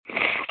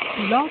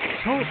Blog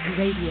Talk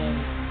Radio.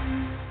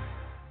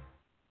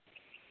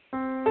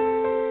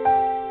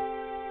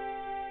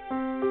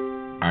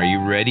 Are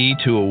you ready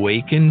to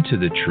awaken to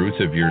the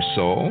truth of your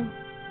soul?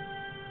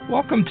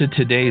 Welcome to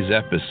today's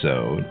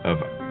episode of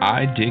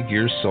I Dig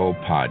Your Soul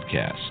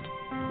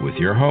podcast with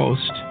your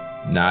host,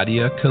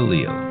 Nadia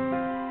Khalil.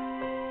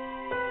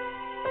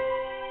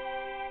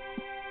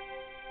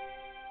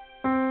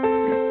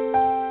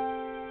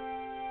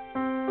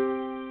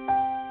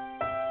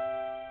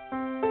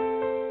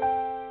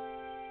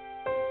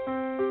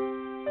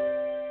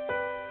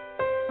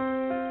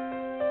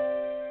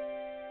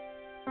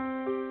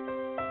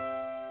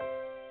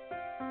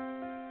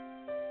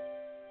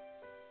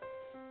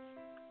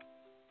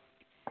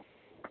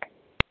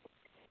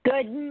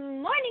 Good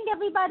morning,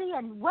 everybody,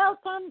 and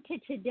welcome to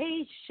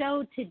today's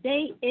show.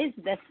 Today is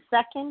the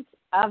 2nd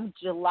of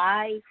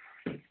July.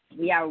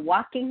 We are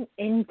walking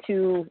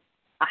into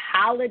a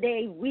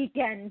holiday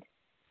weekend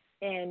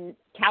in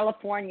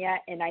California,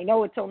 and I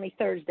know it's only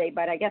Thursday,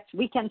 but I guess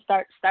weekends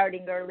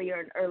starting earlier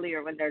and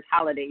earlier when there's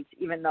holidays,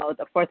 even though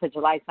the 4th of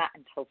July is not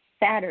until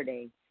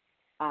Saturday.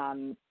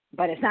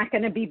 But it's not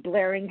going to be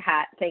blaring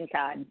hot, thank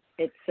God.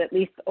 It's at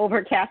least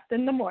overcast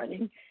in the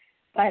morning.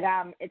 But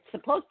it's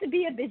supposed to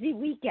be a busy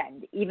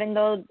weekend, even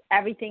though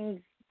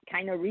everything's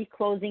kind of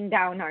reclosing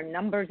down. Our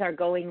numbers are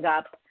going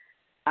up.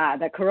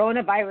 The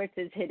coronavirus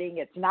is hitting.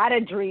 It's not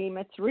a dream.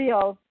 It's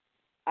real.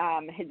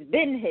 It's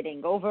been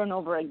hitting over and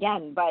over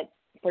again. But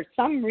for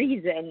some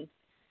reason,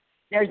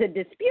 there's a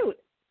dispute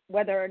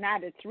whether or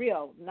not it's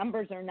real,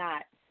 numbers or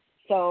not.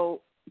 So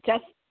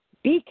just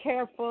be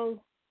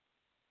careful.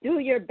 Do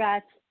your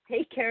best.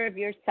 Take care of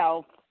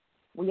yourself.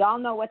 We all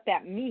know what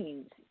that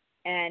means.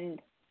 And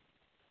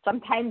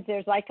sometimes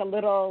there's like a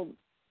little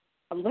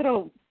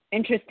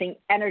interesting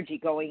energy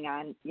going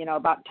on,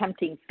 about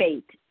tempting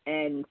fate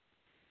and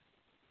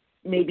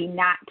maybe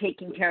not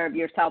taking care of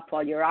yourself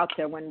while you're out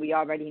there when we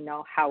already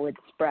know how it's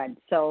spread.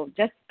 So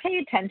just pay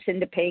attention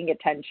to paying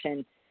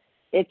attention.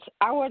 It's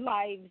our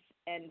lives,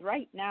 and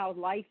right now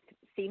life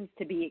seems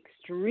to be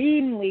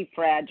extremely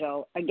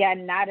fragile.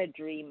 Again, not a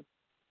dream.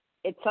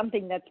 It's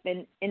something that's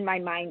been in my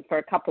mind for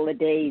a couple of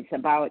days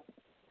about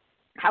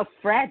how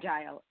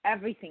fragile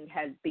everything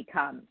has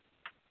become.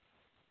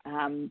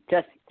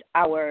 Just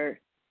our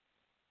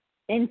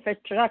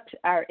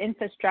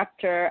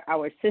infrastructure,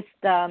 our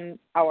system,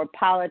 our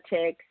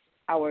politics,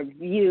 our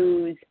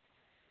views,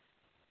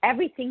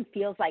 everything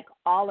feels like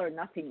all or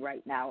nothing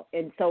right now.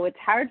 And so it's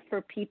hard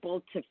for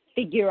people to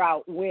figure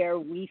out where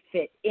we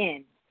fit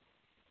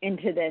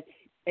into this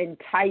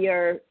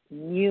entire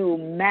new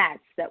mess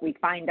that we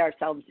find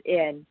ourselves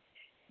in.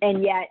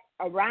 And yet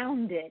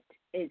around it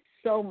is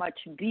so much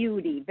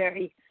beauty,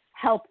 very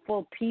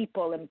helpful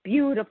people and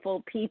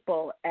beautiful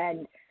people,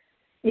 and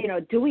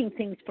doing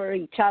things for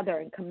each other,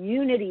 and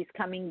communities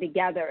coming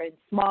together, and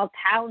small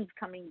towns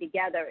coming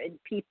together, and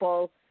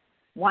people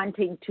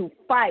wanting to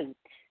fight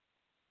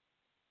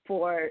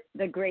for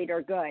the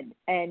greater good.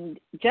 And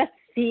just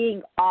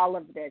seeing all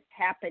of this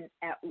happen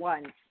at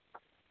once,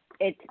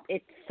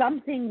 it's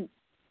something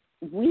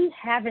we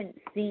haven't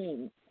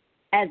seen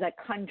as a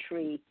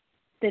country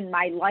in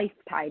my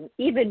lifetime.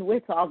 Even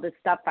with all the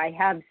stuff I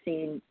have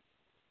seen,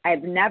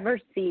 I've never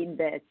seen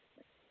this.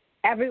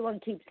 Everyone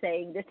keeps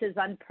saying this is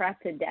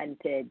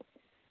unprecedented,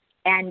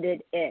 and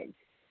it is.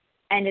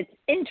 And it's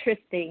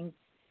interesting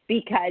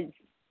because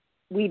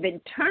we've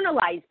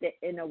internalized it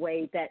in a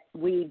way that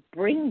we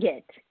bring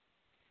it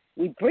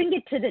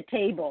to the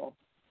table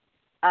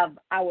of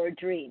our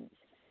dreams.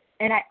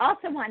 And I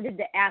also wanted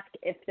to ask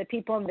if the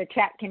people in the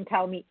chat can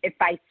tell me if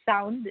I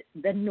sound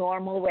the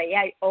normal way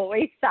I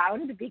always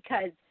sound,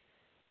 because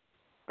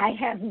I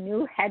have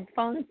new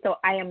headphones, so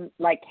I am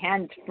like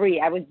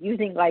hands-free. I was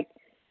using like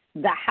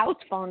the house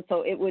phone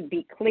so it would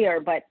be clear,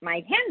 but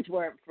my hands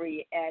weren't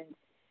free. And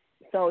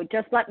so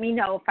just let me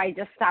know if I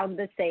just sound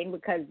the same,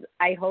 because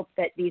I hope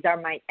that these are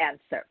my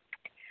answer.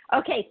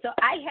 Okay, so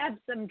I have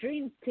some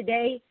dreams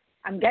today.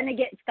 I'm going to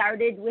get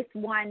started with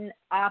one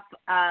off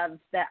of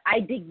the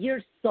I Dig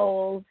Your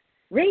Soul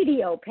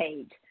radio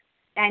page.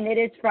 And it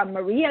is from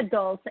Maria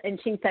Dulce, and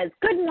she says,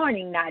 "Good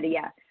morning,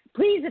 Nadia.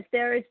 Please, if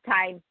there is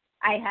time,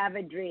 I have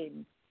a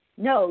dream."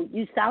 No,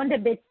 you sound a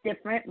bit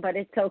different, but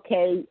it's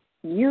okay.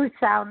 You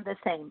sound the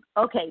same.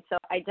 Okay, so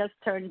I just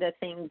turned the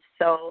thing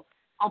so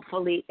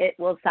hopefully it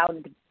will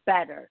sound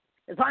better.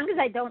 As long as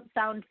I don't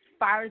sound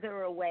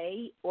farther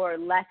away or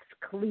less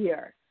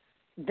clear,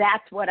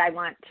 that's what I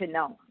want to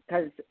know,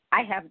 because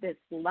I have this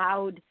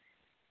loud,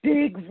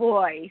 big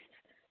voice,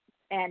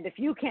 and if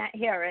you can't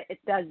hear it, it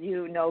does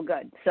you no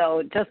good.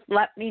 So just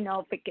let me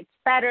know if it gets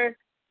better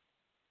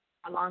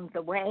along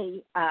the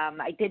way.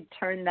 I did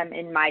turn them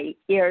in my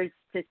ears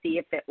to see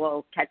if it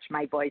will catch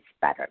my voice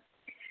better.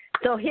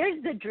 So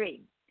here's the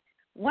dream.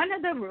 One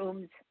of the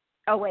rooms,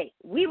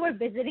 we were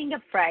visiting a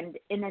friend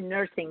in a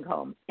nursing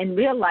home. In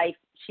real life,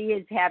 she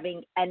is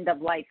having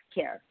end-of-life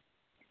care.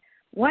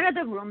 One of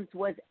the rooms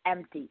was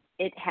empty.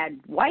 It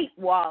had white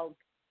walls,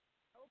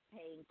 no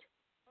paint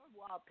or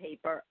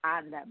wallpaper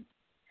on them.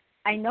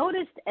 I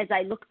noticed as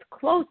I looked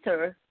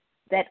closer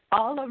that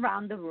all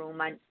around the room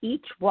on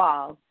each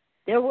wall,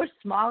 there were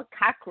small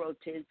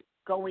cockroaches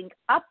going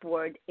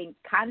upward in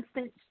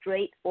constant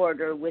straight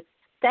order with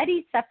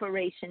steady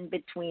separation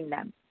between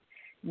them.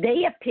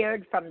 They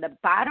appeared from the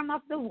bottom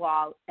of the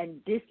wall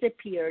and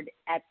disappeared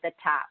at the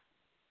top.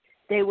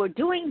 They were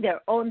doing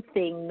their own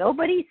thing.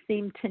 Nobody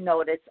seemed to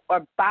notice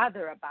or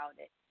bother about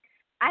it.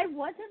 I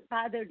wasn't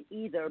bothered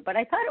either, but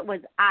I thought it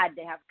was odd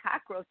to have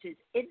cockroaches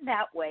in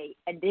that way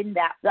and in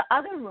that. The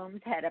other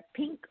rooms had a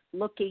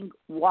pink-looking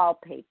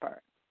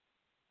wallpaper.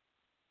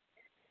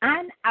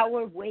 On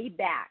our way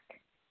back,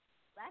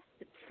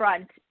 left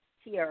front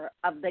tier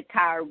of the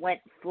car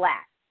went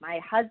flat.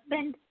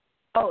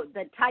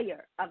 The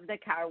tire of the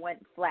car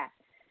went flat.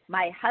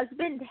 My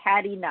husband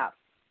had enough.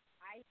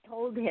 I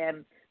told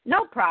him,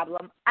 no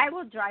problem, I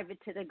will drive it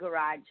to the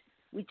garage.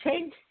 We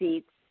changed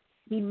seats.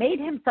 He made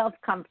himself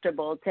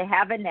comfortable to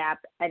have a nap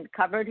and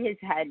covered his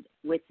head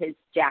with his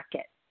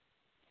jacket.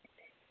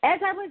 As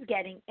I was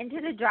getting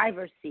into the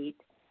driver's seat,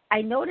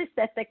 I noticed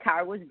that the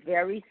car was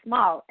very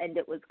small and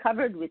it was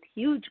covered with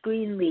huge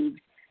green leaves,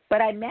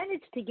 but I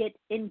managed to get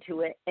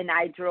into it and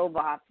I drove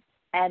off.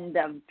 End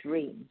of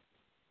dream.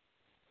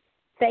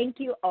 Thank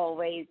you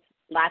always.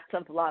 Lots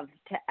of love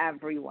to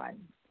everyone.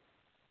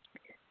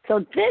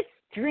 So this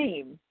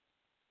dream,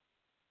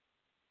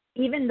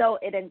 even though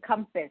it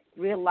encompassed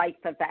real life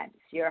events,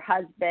 your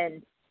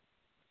husband,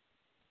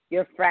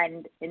 your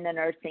friend in the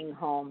nursing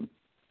home,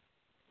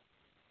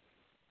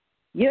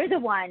 you're the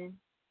one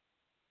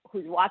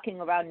who's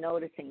walking around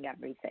noticing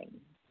everything.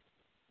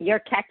 You're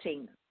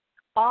catching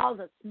all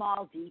the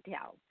small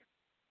details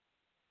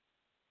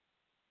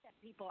that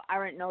people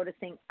aren't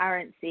noticing,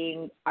 aren't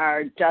seeing,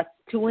 are just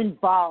too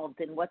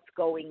involved in what's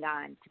going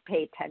on to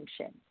pay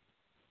attention.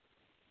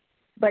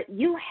 But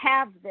you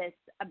have this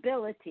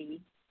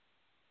ability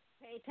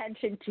to pay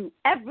attention to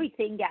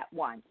everything at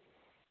once,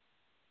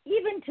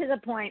 even to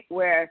the point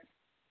where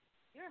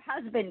your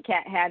husband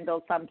can't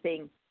handle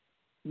something,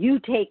 you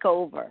take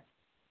over.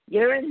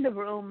 You're in the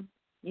room.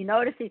 You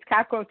notice these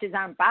cockroaches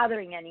aren't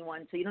bothering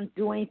anyone, so you don't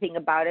do anything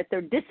about it.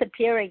 They're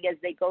disappearing as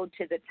they go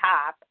to the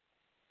top.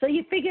 So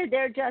you figure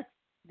they're just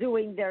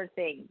doing their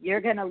thing.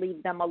 You're going to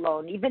leave them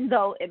alone, even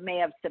though it may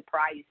have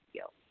surprised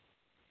you.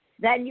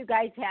 Then you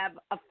guys have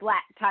a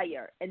flat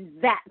tire, and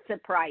that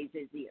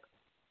surprises you.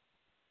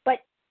 But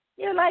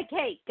you're like,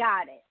 hey,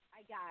 got it.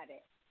 I got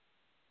it.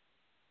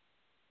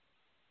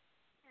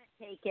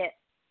 Can't take it.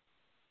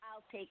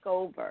 I'll take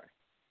over.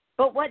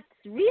 But what's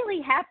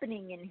really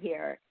happening in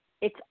here,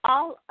 it's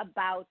all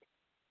about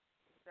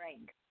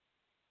strength.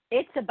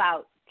 It's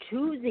about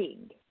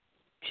choosing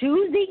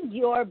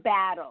your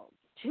battles,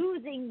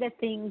 choosing the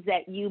things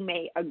that you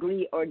may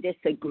agree or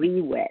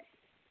disagree with,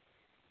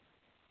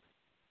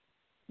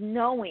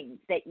 knowing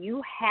that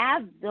you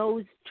have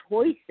those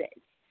choices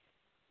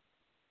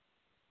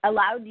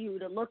allowed you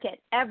to look at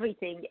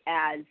everything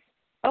as,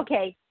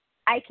 okay,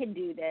 I can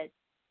do this.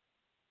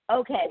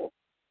 Okay,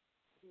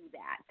 do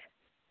that.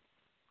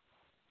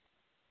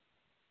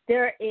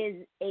 There is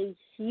a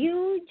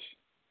huge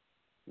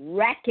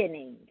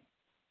reckoning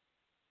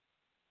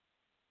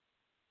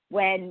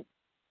when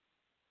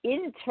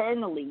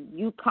internally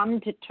you come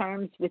to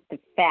terms with the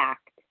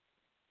fact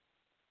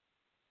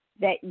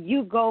that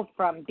you go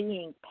from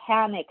being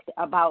panicked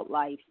about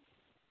life,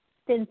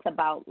 sense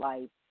about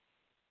life,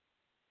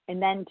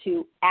 and then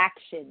to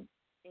action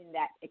in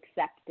that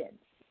acceptance.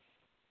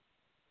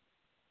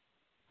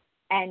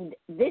 And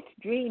this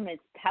dream is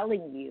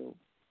telling you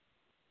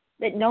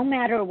that no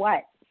matter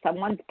what,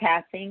 someone's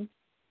passing,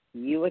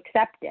 you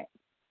accept it.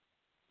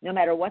 No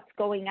matter what's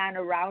going on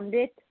around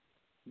it,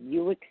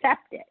 you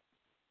accept it.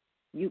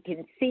 You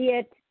can see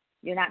it.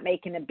 You're not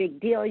making a big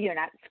deal. You're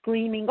not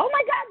screaming, oh,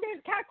 my God,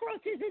 there's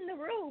cockroaches in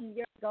the room.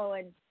 You're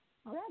going,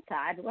 oh,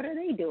 that's odd. What are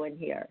they doing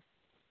here?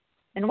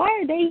 And why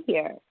are they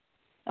here?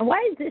 And why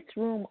is this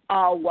room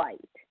all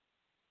white?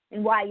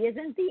 And why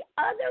isn't the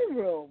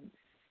other room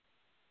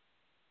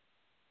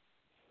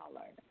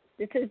color?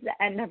 This is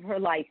the end of her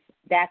life.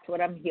 That's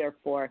what I'm here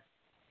for.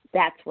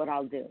 That's what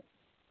I'll do.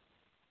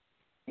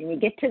 And you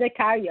get to the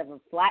car, you have a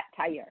flat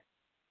tire.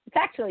 It's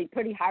actually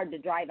pretty hard to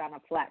drive on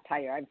a flat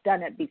tire. I've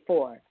done it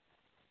before.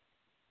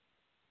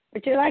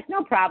 But you're like,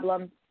 no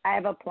problem. I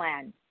have a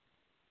plan.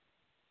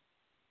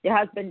 Your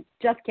husband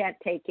just can't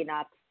take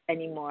enough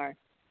anymore,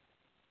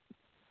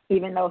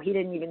 even though he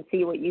didn't even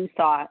see what you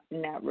saw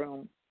in that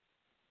room.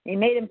 He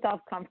made himself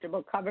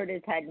comfortable, covered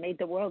his head, made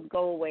the world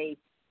go away,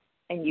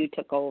 and you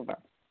took over.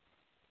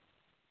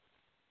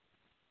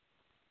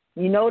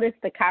 You noticed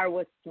the car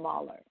was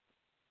smaller,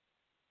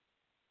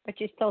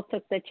 but you still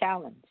took the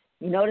challenge.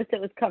 You noticed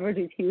it was covered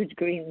with huge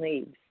green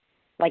leaves.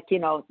 Like,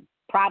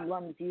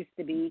 problems used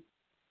to be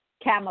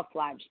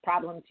camouflage.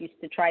 Problems used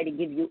to try to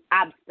give you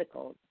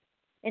obstacles.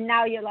 And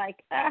now you're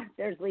like,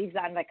 there's leaves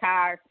on the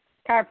car.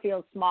 Car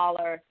feels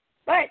smaller,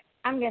 but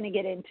I'm going to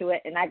get into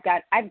it, and I've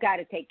got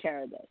to take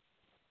care of this.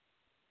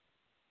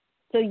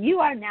 So you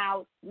are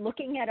now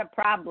looking at a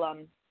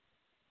problem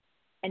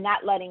and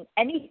not letting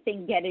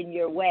anything get in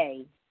your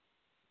way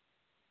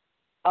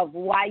of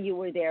why you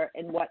were there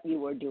and what you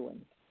were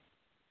doing.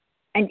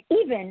 and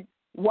even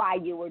why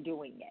you were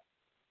doing it.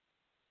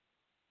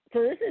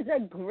 So this is a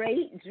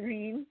great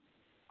dream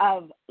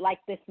of like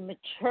this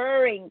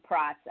maturing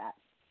process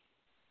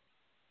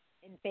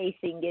in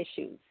facing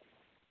issues.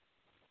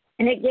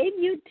 And it gave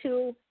you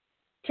two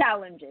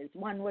challenges.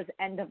 One was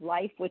end of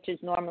life, which is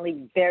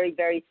normally very,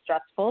 very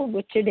stressful,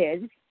 which it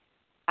is.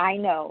 I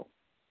know.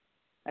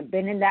 I've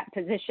been in that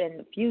position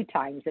a few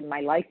times in my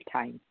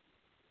lifetime.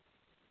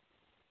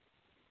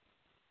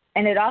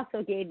 And it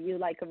also gave you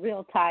like a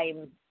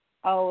real-time,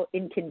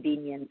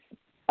 inconvenience,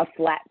 a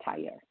flat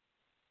tire.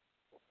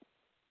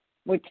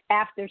 Which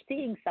after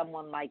seeing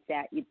someone like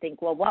that, you'd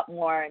think, well, what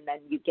more? And then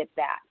you get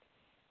that.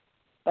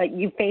 But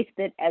you faced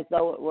it as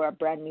though it were a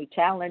brand new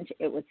challenge.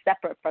 It was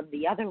separate from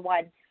the other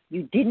one.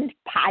 You didn't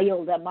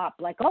pile them up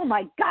like, oh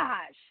my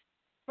gosh,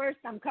 first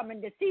I'm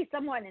coming to see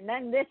someone and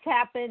then this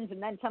happens.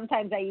 And then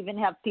sometimes I even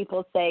have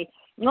people say,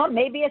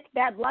 maybe it's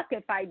bad luck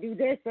if I do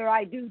this or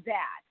I do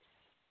that.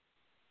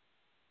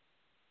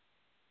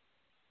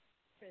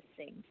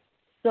 Interesting.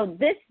 So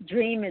this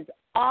dream is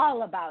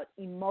all about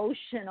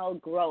emotional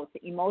growth,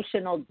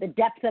 the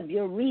depth of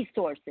your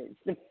resources,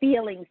 the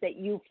feelings that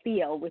you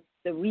feel with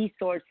the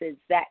resources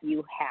that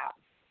you have.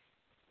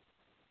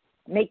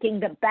 Making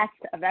the best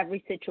of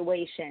every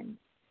situation,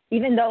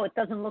 even though it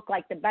doesn't look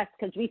like the best,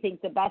 because we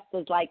think the best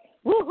is like,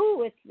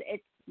 woohoo,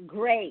 it's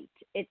great.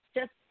 It's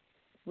just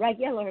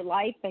regular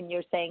life, and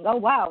you're saying, oh,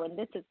 wow, and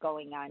this is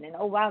going on, and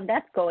oh, wow,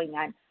 that's going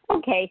on.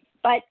 Okay,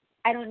 but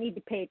I don't need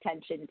to pay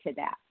attention to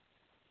that.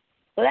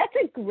 So that's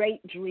a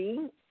great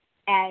dream,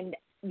 and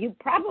you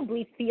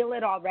probably feel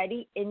it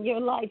already in your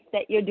life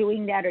that you're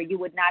doing that, or you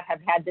would not have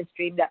had this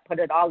dream that put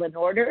it all in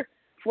order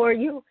for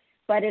you.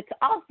 But it's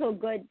also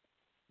good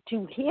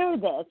to hear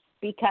this,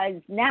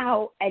 because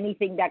now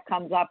anything that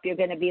comes up, you're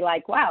going to be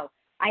like, wow,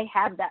 I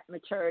have that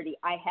maturity.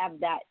 I have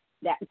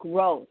that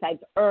growth.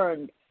 I've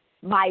earned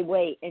my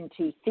way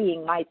into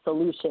seeing my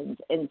solutions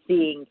and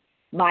seeing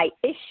my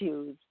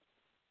issues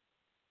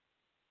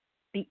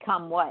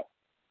become what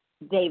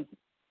they've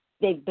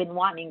been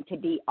wanting to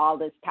be all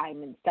this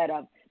time, instead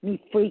of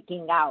me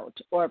freaking out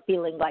or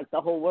feeling like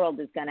the whole world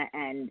is going to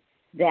end,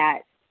 that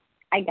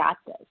I got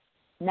this.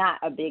 Not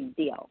a big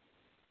deal.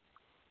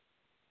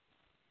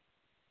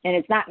 And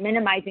it's not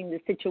minimizing the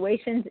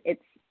situations.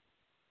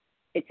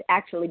 It's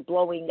actually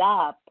blowing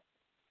up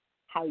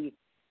how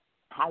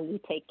you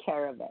take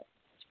care of it.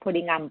 It's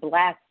putting on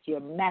blast your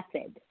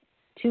method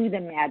to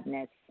the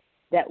madness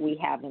that we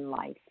have in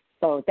life.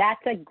 So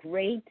that's a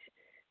great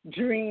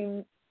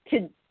dream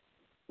to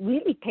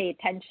really pay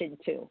attention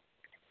to.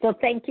 So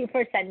thank you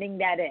for sending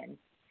that in.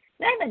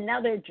 I have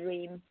another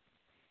dream,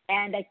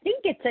 and I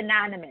think it's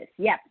anonymous.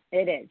 Yep,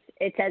 it is.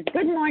 It says,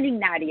 good morning,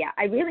 Nadia.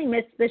 I really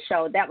missed the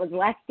show. That was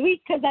last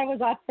week because I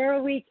was off for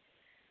a week,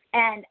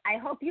 and I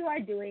hope you are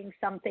doing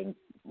something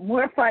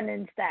more fun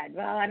instead.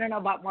 Well, I don't know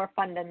about more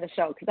fun than the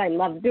show, because I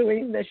love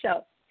doing the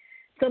show.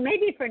 So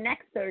maybe for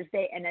next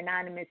Thursday, an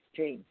anonymous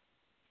dream.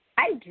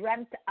 I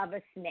dreamt of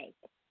a snake.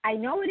 I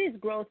know it is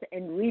growth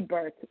and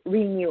rebirth,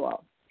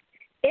 renewal.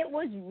 It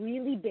was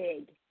really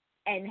big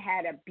and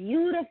had a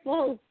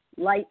beautiful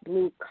light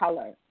blue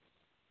color.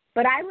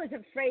 But I was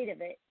afraid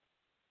of it,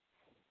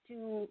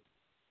 to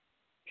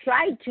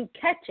try to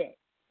catch it,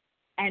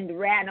 and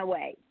ran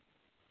away.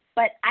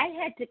 But I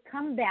had to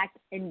come back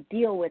and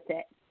deal with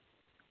it.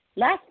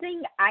 Last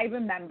thing I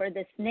remember,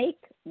 the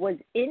snake was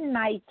in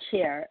my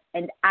chair,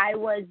 and I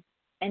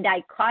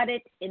caught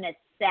it in a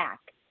sack,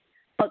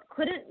 but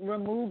couldn't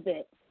remove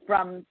it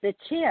from the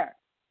chair.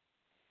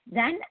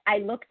 Then I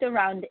looked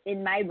around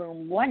in my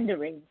room,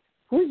 wondering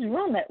whose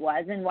room it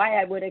was and why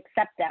I would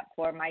accept that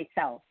for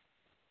myself.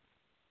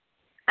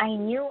 I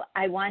knew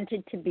I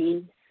wanted to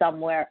be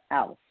somewhere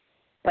else,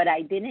 but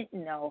I didn't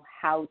know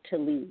how to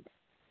leave.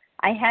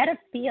 I had a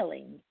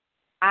feeling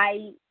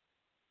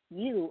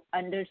you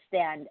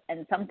understand,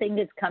 and something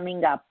is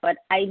coming up, but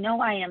I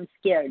know I am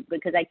scared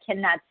because I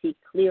cannot see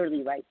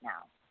clearly right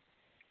now.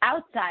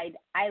 Outside,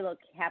 I look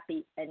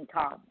happy and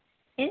calm.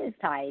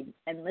 Inside,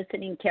 and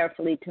listening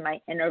carefully to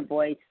my inner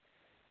voice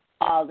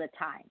all the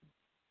time.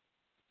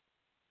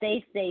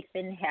 Stay safe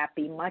and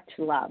happy. Much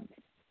love.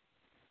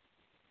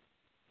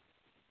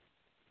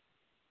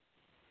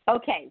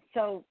 Okay,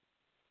 so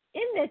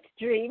in this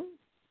dream,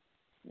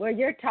 where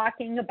you're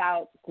talking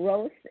about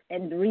growth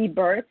and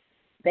rebirth,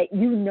 that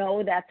you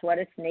know that's what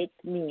a snake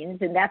means,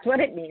 and that's what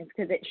it means,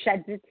 because it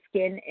sheds its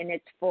skin in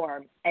its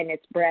form, and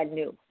it's brand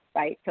new,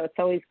 right? So it's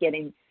always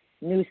getting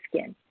new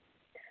skin.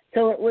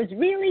 So it was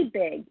really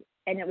big,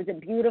 and it was a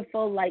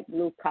beautiful light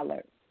blue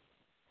color.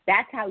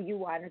 That's how you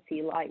want to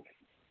see life.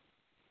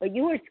 But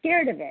you were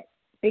scared of it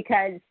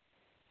because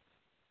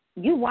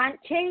you want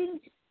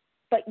change,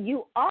 but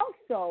you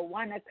also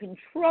want to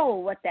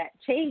control what that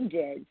change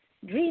is.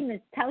 Dream is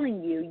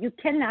telling you you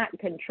cannot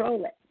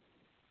control it.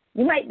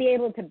 You might be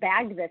able to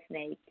bag the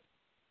snake,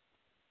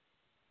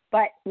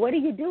 but what do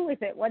you do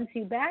with it once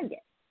you bag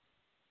it?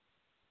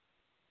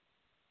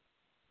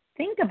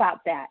 Think about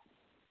that.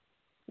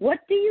 What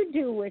do you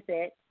do with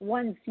it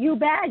once you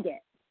bag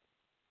it?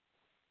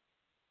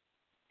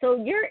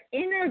 So your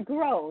inner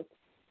growth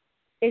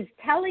is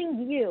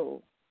telling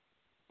you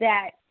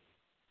that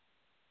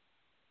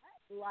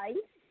life,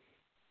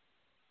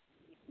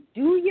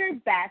 do your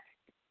best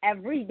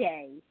every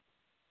day,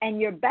 and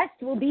your best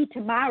will be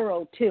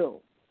tomorrow too.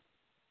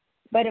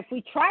 But if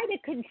we try to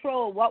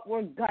control what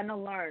we're going to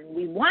learn,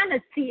 we want to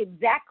see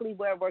exactly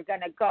where we're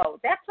going to go.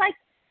 That's like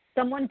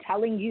someone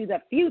telling you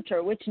the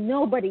future, which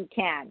nobody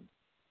can.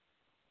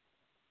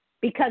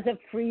 Because of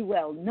free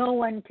will, no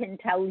one can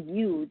tell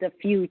you the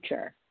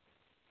future.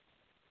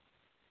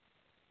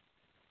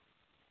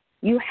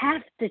 You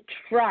have to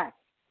trust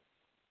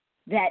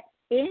that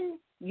in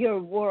your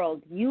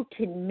world, you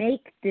can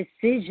make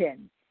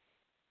decisions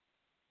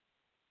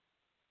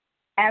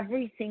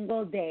every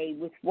single day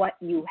with what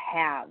you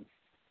have.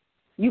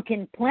 You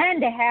can plan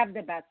to have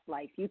the best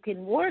life. You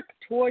can work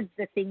towards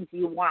the things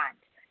you want.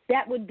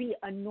 That would be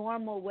a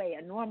normal way,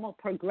 a normal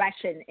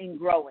progression in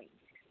growing.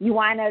 You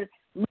want to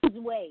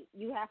lose weight.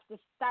 You have to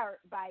start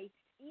by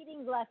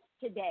eating less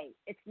today.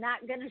 It's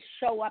not going to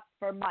show up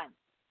for months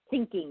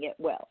thinking it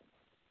will.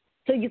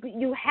 So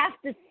you have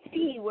to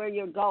see where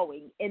you're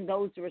going in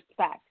those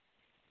respects.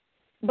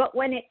 But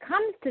when it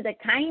comes to the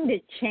kind of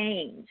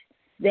change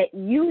that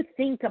you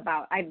think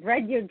about, I've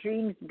read your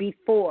dreams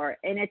before,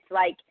 and it's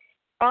like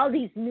all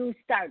these new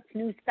starts.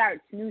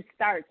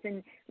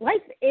 And life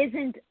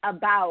isn't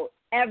about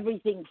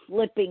everything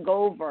flipping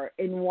over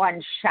in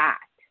one shot.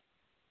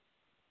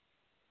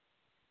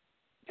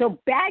 So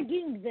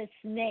bagging the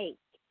snake,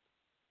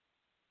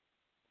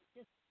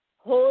 just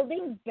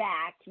holding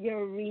back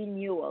your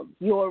renewal,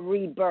 your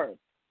rebirth,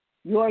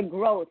 your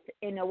growth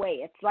in a way.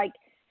 It's like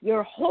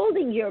you're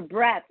holding your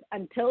breath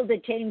until the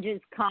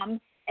changes come,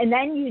 and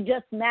then you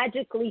just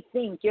magically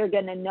think you're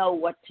going to know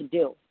what to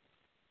do.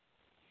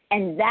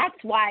 And that's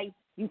why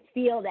you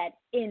feel that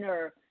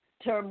inner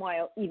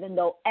turmoil, even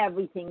though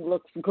everything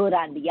looks good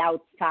on the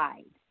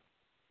outside.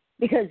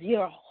 Because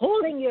you're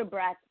holding your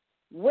breath,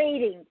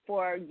 waiting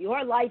for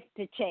your life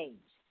to change.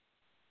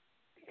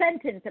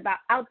 Sentence about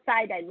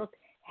outside, I look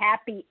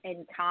happy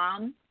and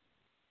calm,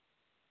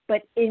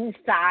 but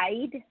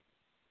inside,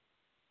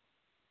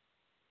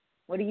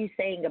 what are you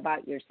saying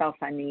about yourself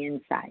on the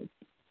inside?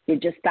 You're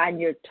just on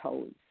your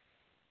toes,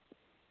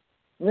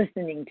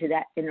 listening to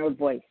that inner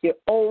voice. You're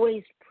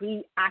always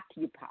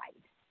preoccupied.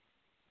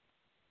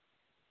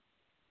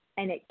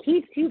 And it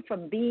keeps you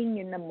from being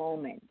in the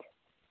moment.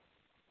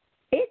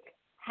 It's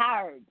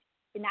hard.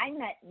 And I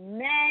met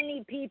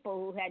many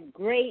people who had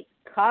great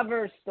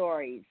cover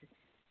stories,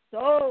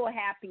 so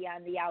happy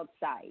on the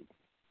outside.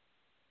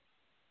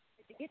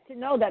 To get to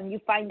know them, you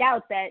find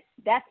out that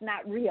that's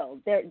not real.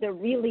 They're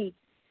really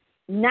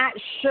not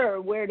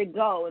sure where to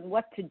go and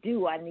what to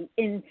do on the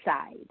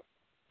inside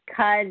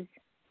because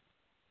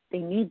they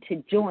need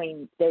to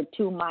join their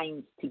two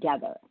minds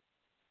together.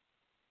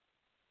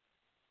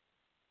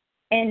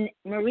 In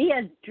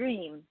Maria's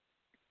dream,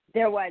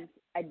 there was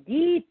a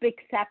deep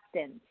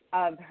acceptance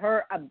of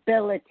her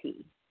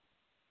ability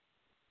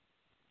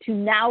to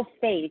now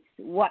face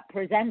what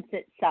presents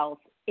itself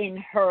in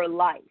her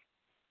life.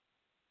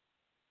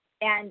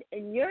 And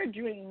in your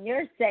dream,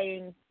 you're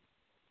saying,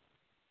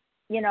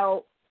 you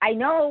know, I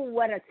know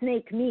what a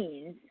snake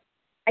means.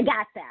 I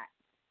got that.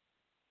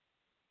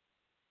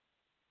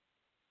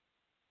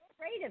 I'm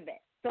afraid of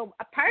it. So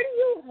a part of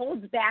you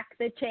holds back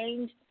the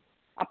change.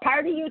 A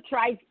part of you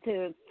tries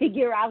to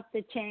figure out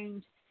the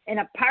change. And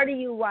a part of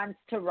you wants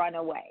to run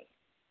away.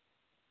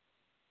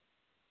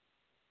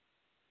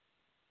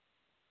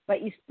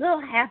 But you still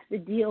have to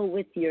deal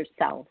with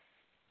yourself.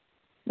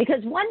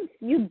 Because once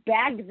you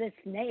bag the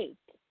snake,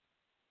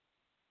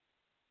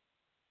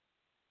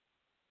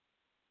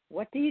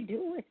 what do you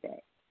do with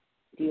it?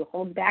 Do you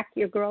hold back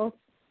your growth?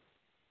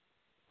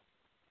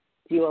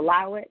 Do you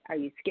allow it? Are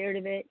you scared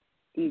of it?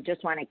 Do you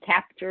just want to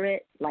capture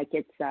it like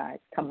it's a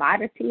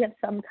commodity of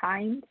some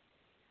kind?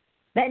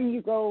 Then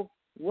you go,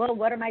 well,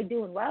 what am I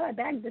doing? Well, I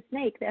bagged the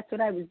snake. That's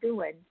what I was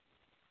doing.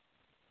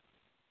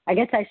 I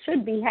guess I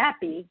should be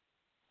happy.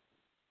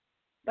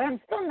 But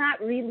I'm still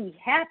not really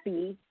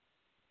happy.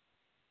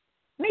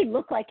 It may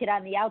look like it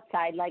on the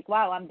outside, like,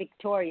 wow, I'm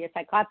victorious.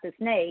 I caught the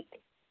snake.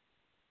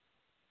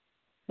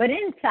 But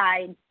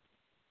inside,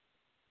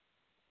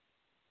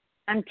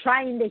 I'm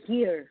trying to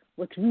hear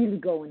what's really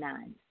going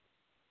on.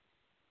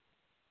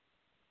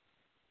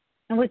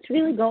 And what's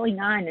really going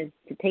on is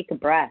to take a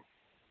breath.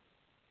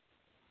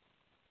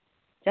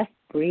 Just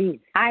breathe.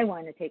 I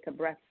want to take a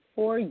breath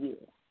for you.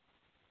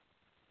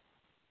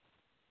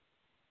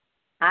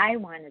 I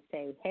want to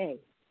say, hey,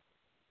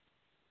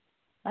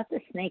 let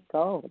the snake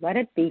go. Let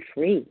it be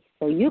free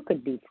so you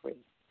could be free.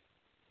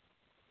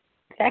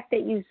 The fact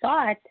that you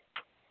saw it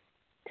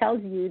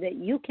tells you that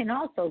you can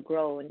also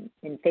grow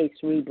and face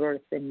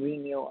rebirth and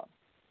renewal.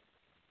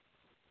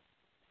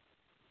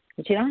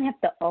 But you don't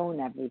have to own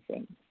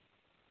everything.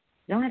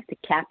 You don't have to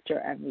capture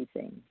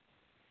everything.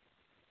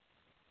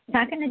 It's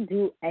not going to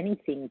do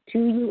anything to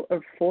you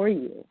or for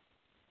you.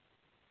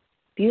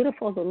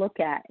 Beautiful to look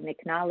at and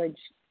acknowledge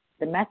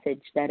the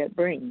message that it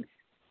brings.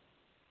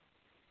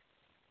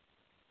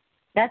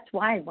 That's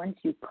why once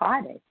you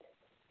caught it,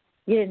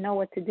 you didn't know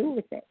what to do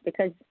with it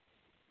because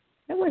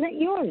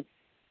yours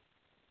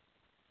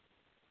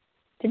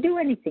to do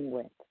anything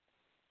with.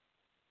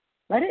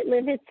 Let it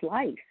live its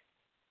life.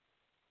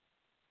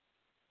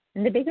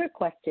 And the bigger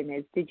question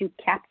is, did you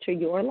capture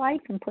your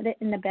life and put it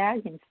in the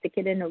bag and stick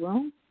it in a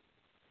room?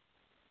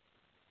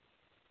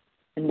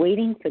 And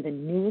waiting for the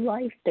new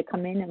life to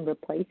come in and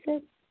replace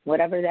it,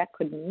 whatever that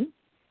could mean?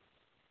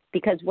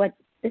 Because what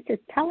this is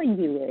telling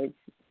you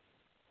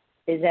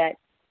is that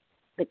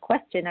the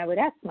question I would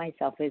ask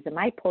myself is, am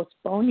I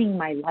postponing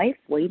my life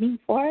waiting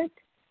for it?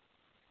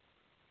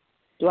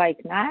 Do I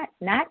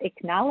not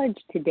acknowledge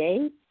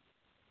today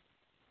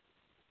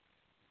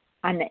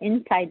on the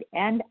inside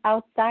and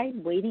outside,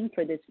 waiting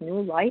for this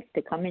new life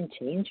to come and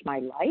change my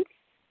life,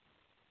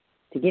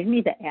 to give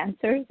me the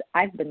answers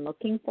I've been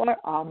looking for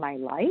all my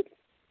life?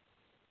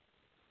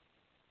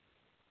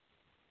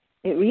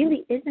 It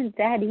really isn't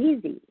that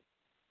easy.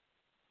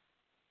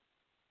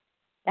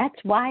 That's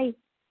why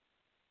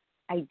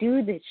I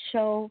do this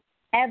show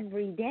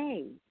every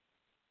day.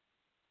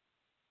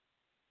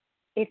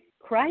 If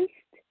Christ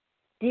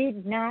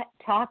did not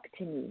talk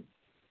to me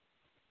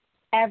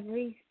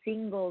every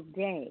single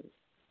day,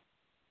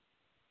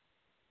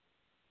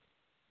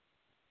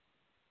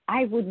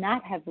 I would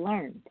not have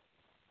learned.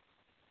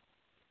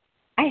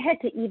 I had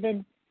to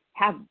even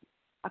have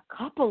a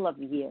couple of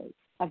years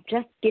of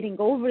just getting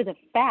over the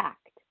fact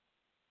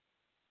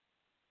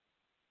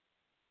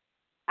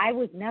I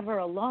was never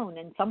alone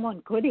and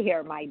someone could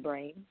hear my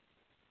brain,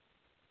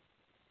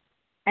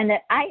 and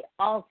that I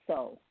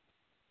also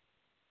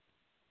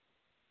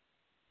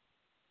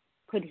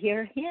could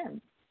hear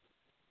him.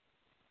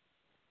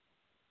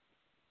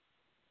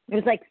 It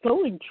was like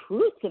so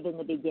intrusive in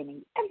the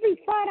beginning. Every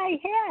thought I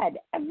had,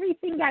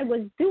 everything I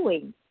was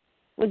doing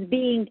was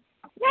being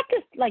not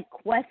just like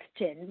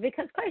questioned,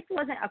 because Christ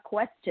wasn't a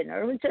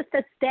questioner. It was just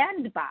a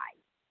standby.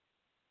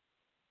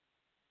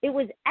 It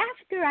was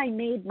after I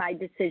made my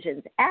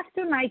decisions,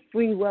 after my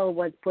free will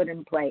was put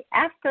in play,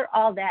 after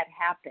all that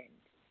happened,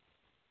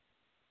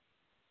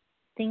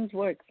 things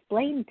were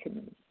explained to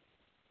me.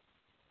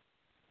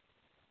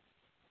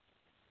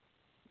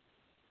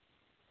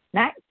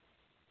 Not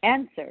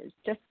answers,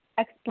 just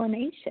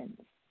explanations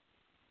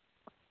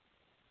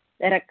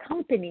that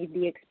accompanied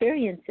the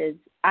experiences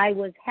I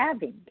was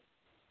having.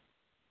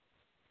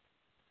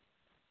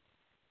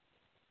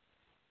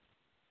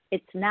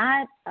 It's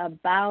not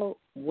about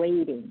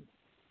waiting.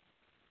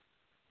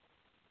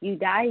 You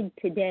died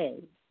today,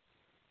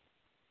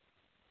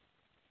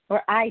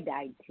 or I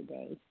died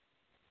today.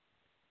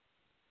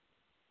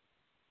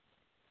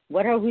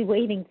 What are we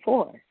waiting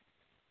for?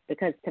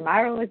 Because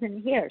tomorrow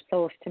isn't here.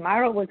 So if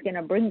tomorrow was going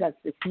to bring us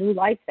this new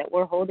life that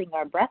we're holding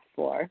our breath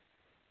for,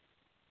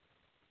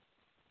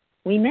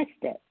 we missed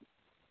it.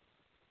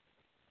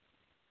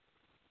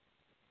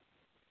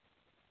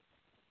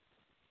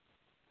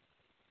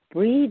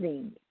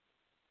 Breathing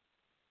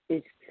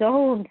is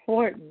so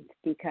important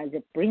because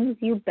it brings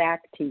you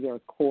back to your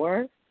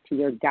core, to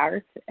your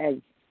Darth, as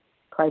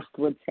Christ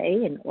would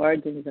say in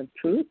Origins of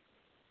Truth.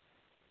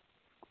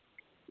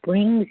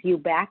 Brings you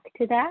back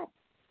to that.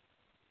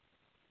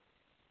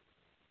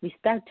 You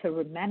start to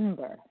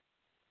remember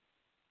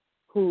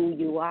who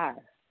you are.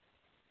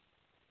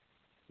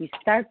 You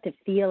start to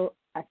feel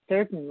a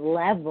certain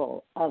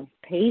level of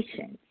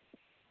patience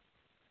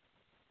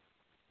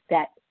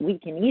that we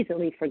can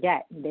easily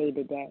forget day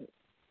to day.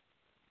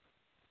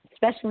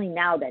 Especially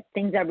now that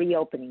things are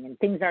reopening and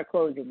things are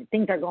closing and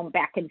things are going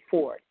back and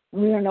forth.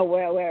 We don't know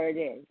where it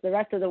is. The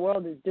rest of the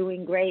world is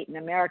doing great and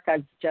America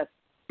is just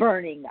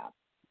burning up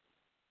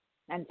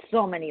on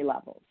so many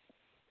levels.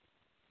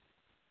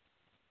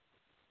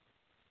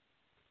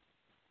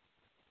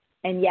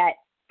 And yet,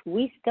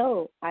 we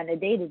still, on a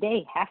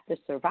day-to-day, have to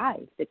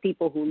survive. The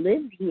people who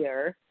live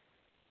here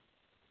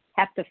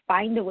have to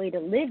find a way to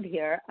live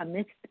here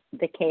amidst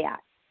the chaos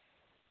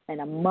and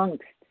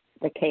amongst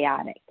the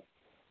chaotic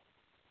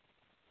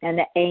and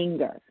the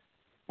anger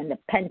and the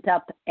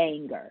pent-up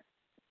anger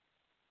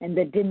and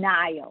the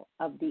denial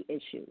of the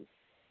issues.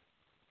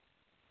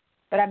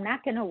 But I'm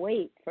not going to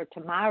wait for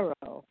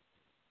tomorrow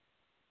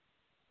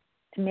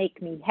to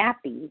make me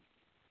happy,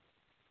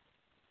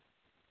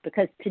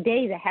 because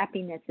today the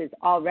happiness is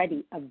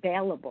already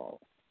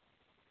available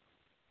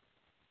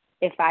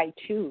if I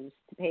choose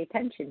to pay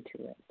attention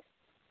to it.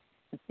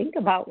 Think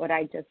about what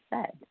I just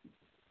said.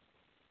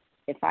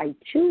 If I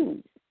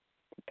choose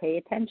to pay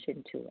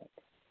attention to it.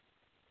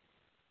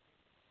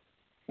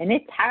 And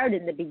it's hard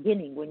in the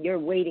beginning when you're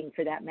waiting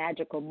for that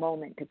magical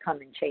moment to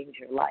come and change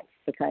your life,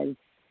 because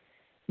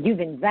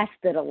you've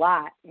invested a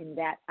lot in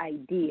that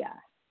idea.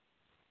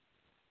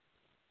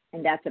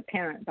 And that's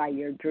apparent by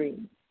your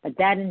dream. But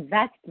that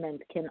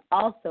investment can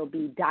also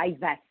be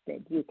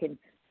divested. You can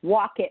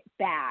walk it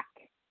back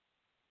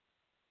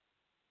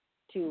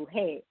to,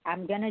 hey,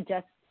 I'm going to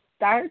just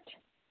start.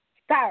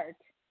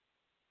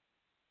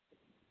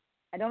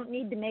 I don't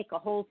need to make a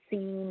whole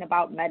scene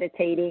about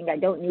meditating. I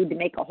don't need to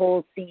make a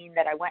whole scene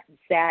that I went and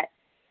sat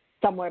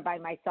somewhere by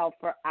myself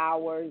for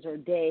hours or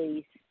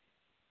days.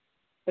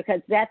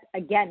 Because that,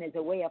 again, is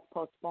a way of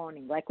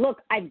postponing. Like,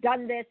 look, I've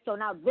done this, so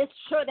now this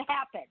should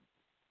happen.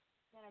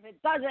 if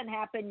it doesn't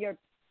happen, you're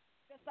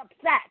just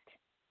upset.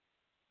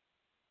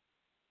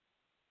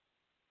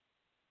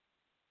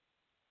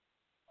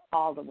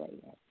 All the way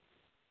in.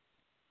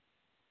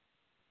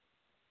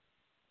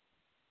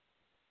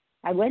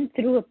 I went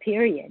through a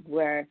period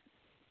where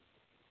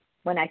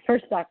when I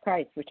first saw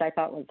Christ, which I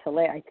thought was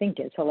hilarious, I think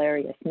is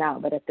hilarious now,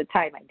 but at the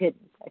time I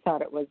didn't. I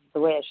thought it was the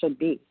way it should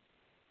be.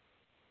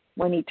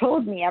 When he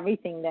told me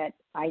everything that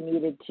I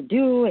needed to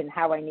do and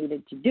how I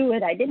needed to do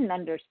it, I didn't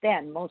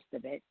understand most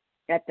of it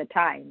at the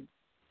time.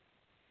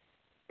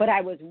 But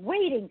I was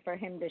waiting for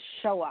him to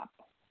show up.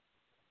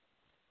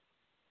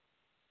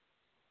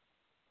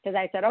 Because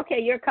I said, okay,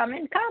 you're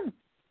coming, come.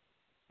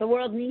 The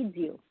world needs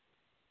you.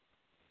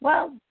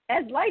 Well,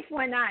 as life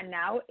went on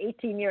now,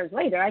 18 years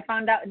later, I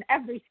found out in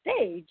every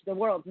stage the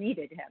world needs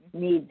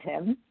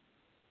him.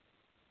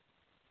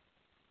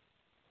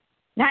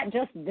 Not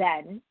just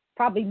then,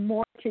 probably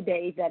more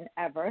today than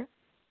ever.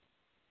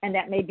 And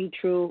that may be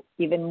true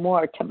even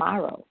more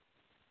tomorrow.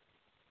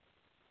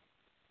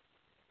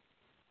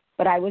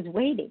 But I was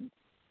waiting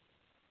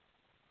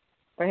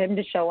for him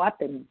to show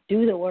up and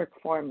do the work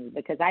for me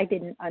because I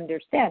didn't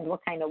understand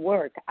what kind of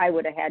work I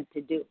would have had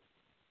to do.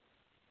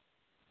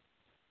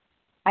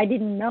 I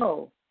didn't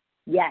know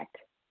yet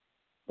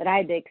that I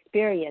had to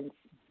experience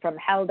from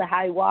hell to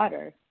high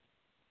water.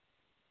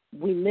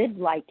 We live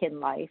like in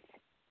life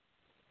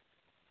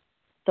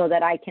so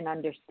that I can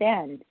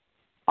understand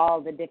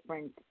all the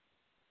different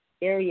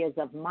areas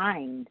of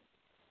mind.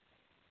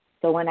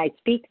 So when I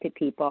speak to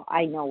people,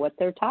 I know what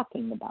they're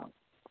talking about.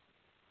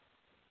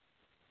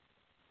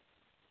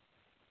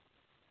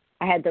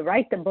 I had to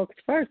write the books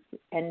first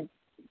and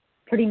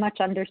pretty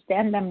much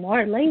understand them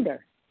more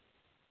later.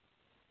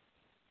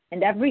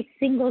 And every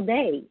single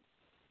day,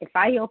 if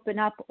I open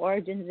up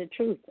Origins of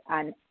Truth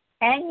on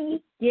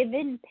any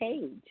given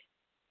page,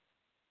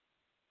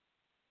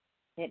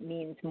 it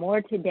means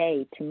more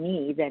today to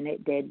me than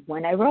it did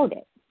when I wrote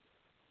it.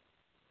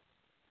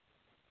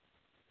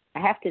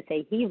 I have to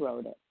say he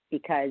wrote it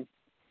because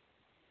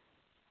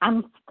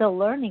I'm still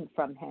learning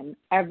from him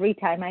every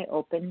time I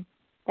open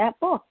that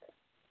book.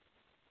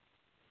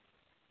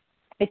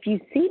 If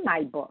you see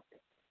my book,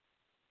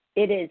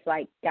 it is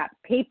like got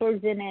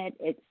papers in it.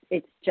 It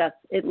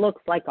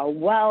looks like a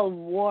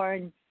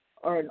well-worn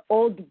or an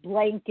old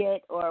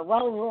blanket or a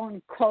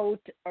well-worn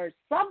coat or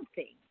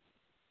something.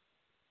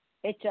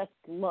 It just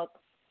looks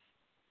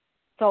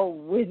so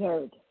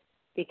withered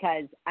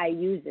because I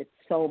use it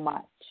so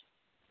much.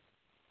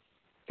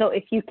 So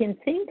if you can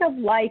think of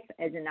life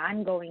as an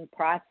ongoing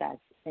process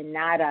and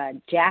not a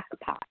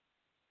jackpot,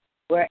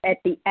 where at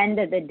the end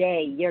of the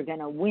day you're going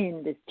to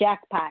win this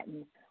jackpot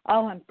and,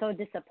 oh, I'm so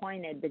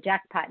disappointed the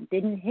jackpot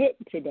didn't hit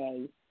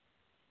today,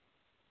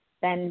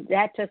 then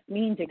that just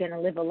means you're going to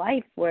live a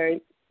life where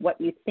what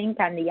you think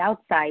on the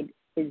outside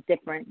is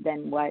different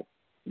than what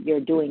you're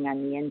doing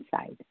on the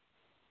inside.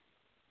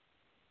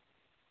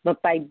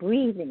 But by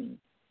breathing,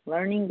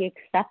 learning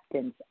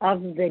acceptance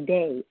of the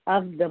day,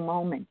 of the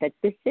moment, that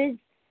this is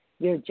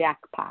your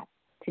jackpot.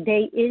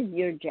 Today is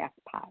your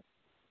jackpot.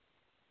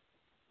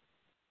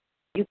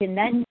 You can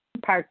then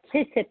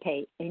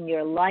participate in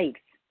your life,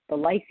 the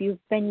life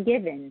you've been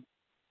given,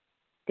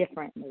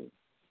 differently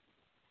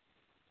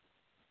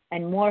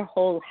and more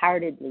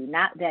wholeheartedly.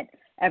 Not that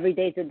every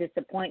day's a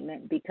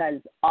disappointment because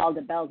all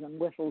the bells and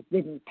whistles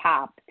didn't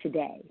pop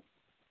today.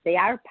 They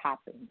are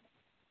popping.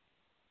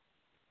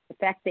 The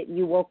fact that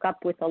you woke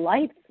up with a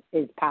life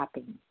is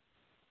popping.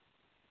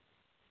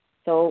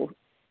 So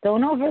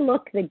don't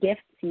overlook the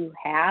gifts you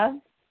have,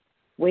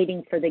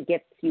 waiting for the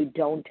gifts you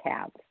don't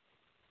have.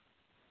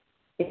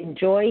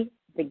 Enjoy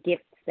the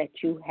gifts that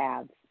you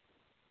have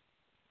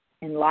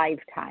in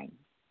lifetime.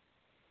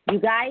 You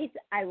guys,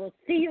 I will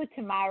see you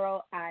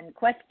tomorrow on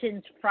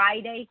Questions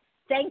Friday.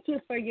 Thank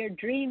you for your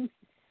dreams.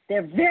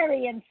 They're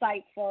very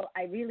insightful.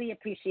 I really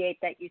appreciate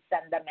that you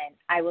send them in.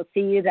 I will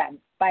see you then.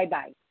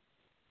 Bye-bye.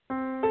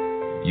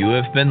 You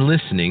have been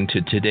listening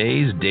to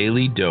today's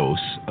daily dose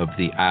of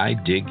the I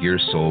Dig Your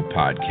Soul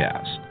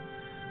podcast.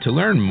 To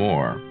learn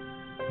more,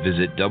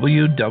 visit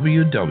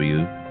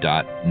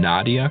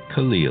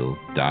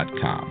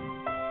www.nadiakhalil.com.